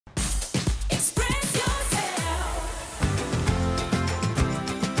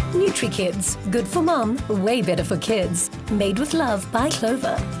Nutrikids. Good for mum, way better for kids. Made with love by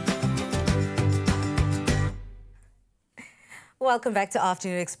Clover. Welcome back to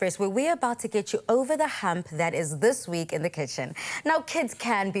Afternoon Express, where we're about to get you over the hump that is this week in the kitchen. Now, kids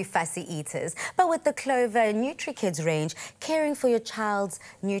can be fussy eaters, but with the Clover Nutrikids range, caring for your child's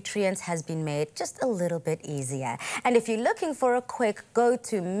nutrients has been made just a little bit easier. And if you're looking for a quick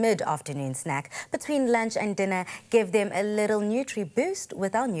go-to mid-afternoon snack between lunch and dinner, give them a little nutri-boost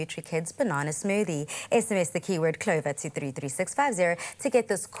with our Nutrikids Banana Smoothie. SMS the keyword Clover to 33650 to get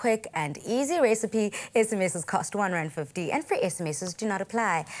this quick and easy recipe. SMSs cost R1.50 and free SMSs do not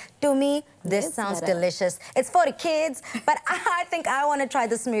apply. To me, this sounds delicious. It's for the kids, but I think I want to try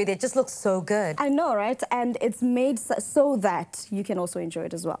the smoothie. It just looks so good. I know, right? And it's made so that you can also enjoy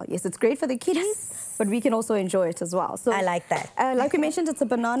it as well. Yes, it's great for the kiddies, but we can also enjoy it as well. So I like that. Like we mentioned, it's a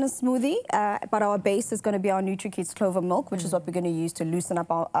banana smoothie, but our base is going to be our Nutrikids Clover milk, which is what we're going to use to loosen up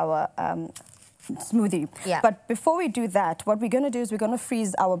our smoothie. Yeah. But before we do that, what we're going to do is we're going to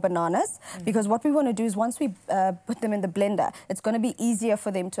freeze our bananas, because what we want to do is once we put them in the blender, it's going to be easier for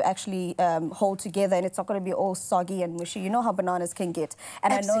them to actually hold together, and it's not going to be all soggy and mushy. You know how bananas can get.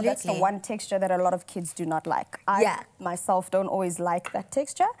 And Absolutely. I know that's the one texture that a lot of kids do not like. I myself don't always like that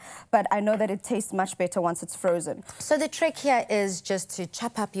texture, but I know that it tastes much better once it's frozen. So the trick here is just to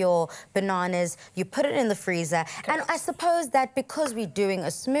chop up your bananas, you put it in the freezer, and I suppose that because we're doing a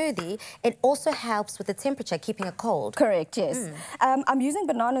smoothie, it also helps with the temperature, keeping it cold. Correct, yes. I'm using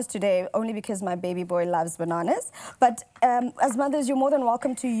bananas today only because my baby boy loves bananas, but as mothers, you're more than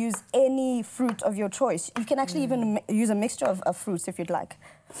welcome to use any fruit of your choice. You can actually even use a mixture of fruits if you'd like.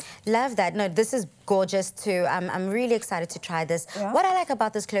 Love that. No, this is gorgeous too. I'm really excited to try this. Yeah. What I like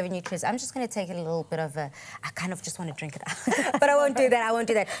about this Clover Nutrients, I'm just going to take a little bit of a... I kind of just want to drink it up. But I won't do that. I won't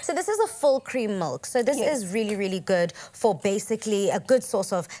do that. So this is a full cream milk. So this is really, really good for basically a good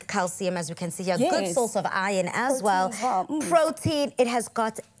source of calcium, as we can see here. Good source of iron as well. Protein. It has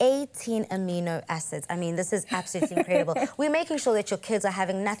got 18 amino acids. I mean, this is absolutely incredible. We're making sure that your kids are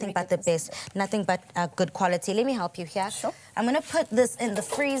having nothing but the best, nothing but good quality. Let me help you here. Sure. I'm going to put this in the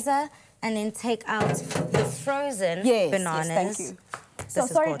freezer and then take out the frozen bananas. Yes, thank you. This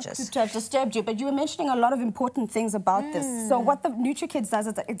is gorgeous. Sorry to have disturbed you, but you were mentioning a lot of important things about this. So what the Nutrikids does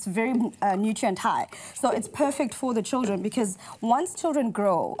is that it's very nutrient high. So it's perfect for the children, because once children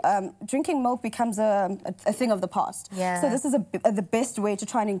grow, drinking milk becomes a thing of the past. Yeah. So this is the best way to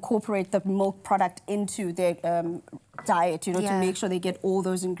try and incorporate the milk product into their diet, you know, to make sure they get all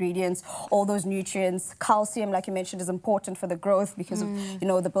those ingredients, all those nutrients. Calcium, like you mentioned, is important for the growth because of, you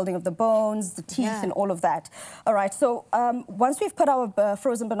know, the building of the bones, the teeth, and all of that. All right, so once we've put our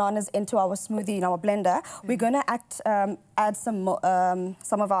frozen bananas into our smoothie in our blender, we're going to add some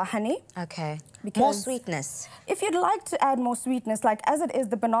of our honey. Okay. More sweetness. If you'd like to add more sweetness, like as it is,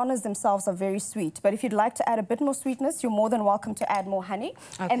 the bananas themselves are very sweet. But if you'd like to add a bit more sweetness, you're more than welcome to add more honey.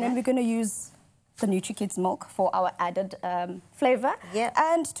 Okay. And then we're going to use the Nutrikids milk for our added flavor. Yeah.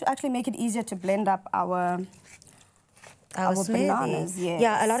 And to actually make it easier to blend up our bananas.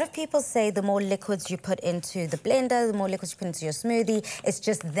 Yeah, a lot of people say the more liquids you put into the blender, the more liquids you put into your smoothie, it's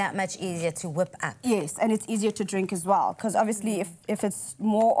just that much easier to whip up. Yes, and it's easier to drink as well, because obviously if it's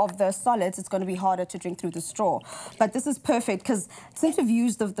more of the solids, it's going to be harder to drink through the straw. But this is perfect, because since we've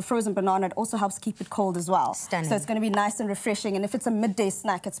used the frozen banana, it also helps keep it cold as well. Stunning. So it's going to be nice and refreshing, and if it's a midday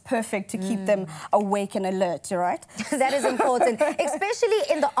snack, it's perfect to keep them awake and alert, right? That is important, especially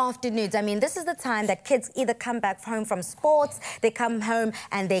in the afternoons. I mean, this is the time that kids either come back home from sports, they come home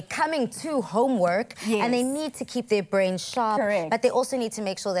and they're coming to homework, and they need to keep their brain sharp, but they also need to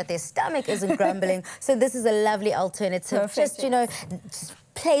make sure that their stomach isn't grumbling. So this is a lovely alternative, just, you know,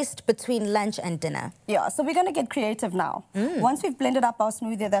 placed between lunch and dinner. Yeah, so we're going to get creative now. Once we've blended up our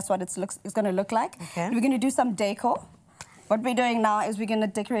smoothie, that's what it's going to look like. Okay. We're going to do some decor. What we're doing now is we're going to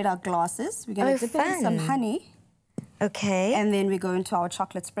decorate our glasses. We're going to dip in some honey. Okay. And then we go into our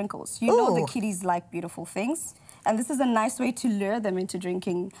chocolate sprinkles. You know the kiddies like beautiful things. And this is a nice way to lure them into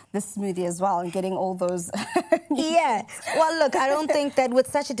drinking this smoothie as well and getting all those... Well, look, I don't think that with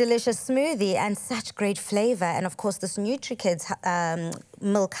such a delicious smoothie and such great flavor, and of course this Nutrikids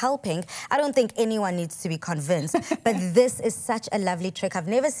milk helping, I don't think anyone needs to be convinced. But this is such a lovely trick. I've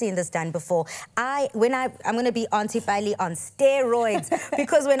never seen this done before. I'm going to be Auntie Bailey on steroids,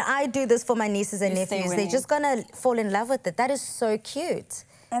 because when I do this for my nieces and nephews, they're just going to fall in love with it. That is so cute.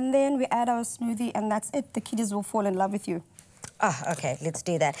 And then we add our smoothie, and that's it. The kiddies will fall in love with you. Oh, okay, let's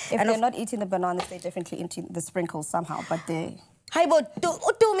do that. If they're not eating the bananas, they're definitely eating the sprinkles somehow, but they... Hi, but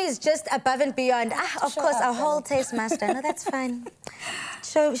Tumi is just above and beyond. Of course, our whole taste master. No, that's fine.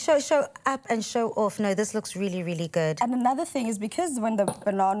 Show up and show off. No, this looks really, really good. And another thing is because when the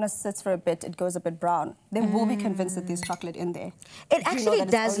banana sits for a bit, it goes a bit brown. They will be convinced that there's chocolate in there. It actually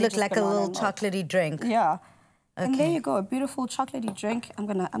does look like a little chocolatey drink. Yeah. Okay. And there you go, a beautiful chocolatey drink. I'm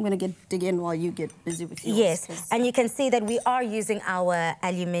gonna dig in while you get busy with yours. Yes, and you can see that we are using our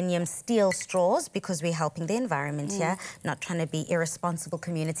aluminium steel straws because we're helping the environment here, not trying to be irresponsible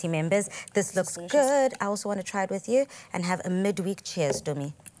community members. This looks good. I also want to try it with you and have a midweek cheers,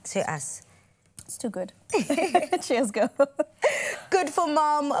 Dumi, to us. It's too good. Cheers, go. Good for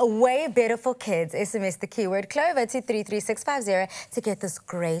mom, way better for kids. SMS the keyword Clover to 33650 to get this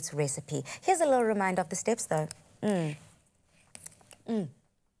great recipe. Here's a little reminder of the steps, though.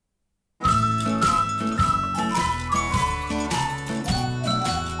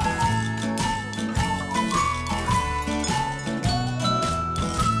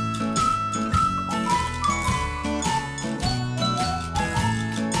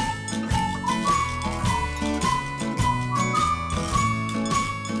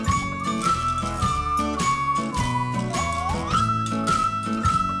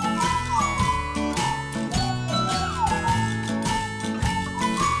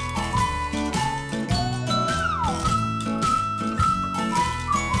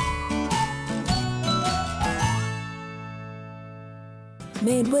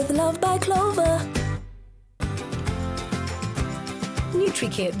 Made with love by Clover.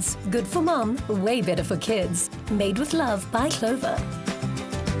 Nutrikids, good for mum, way better for kids. Made with love by Clover.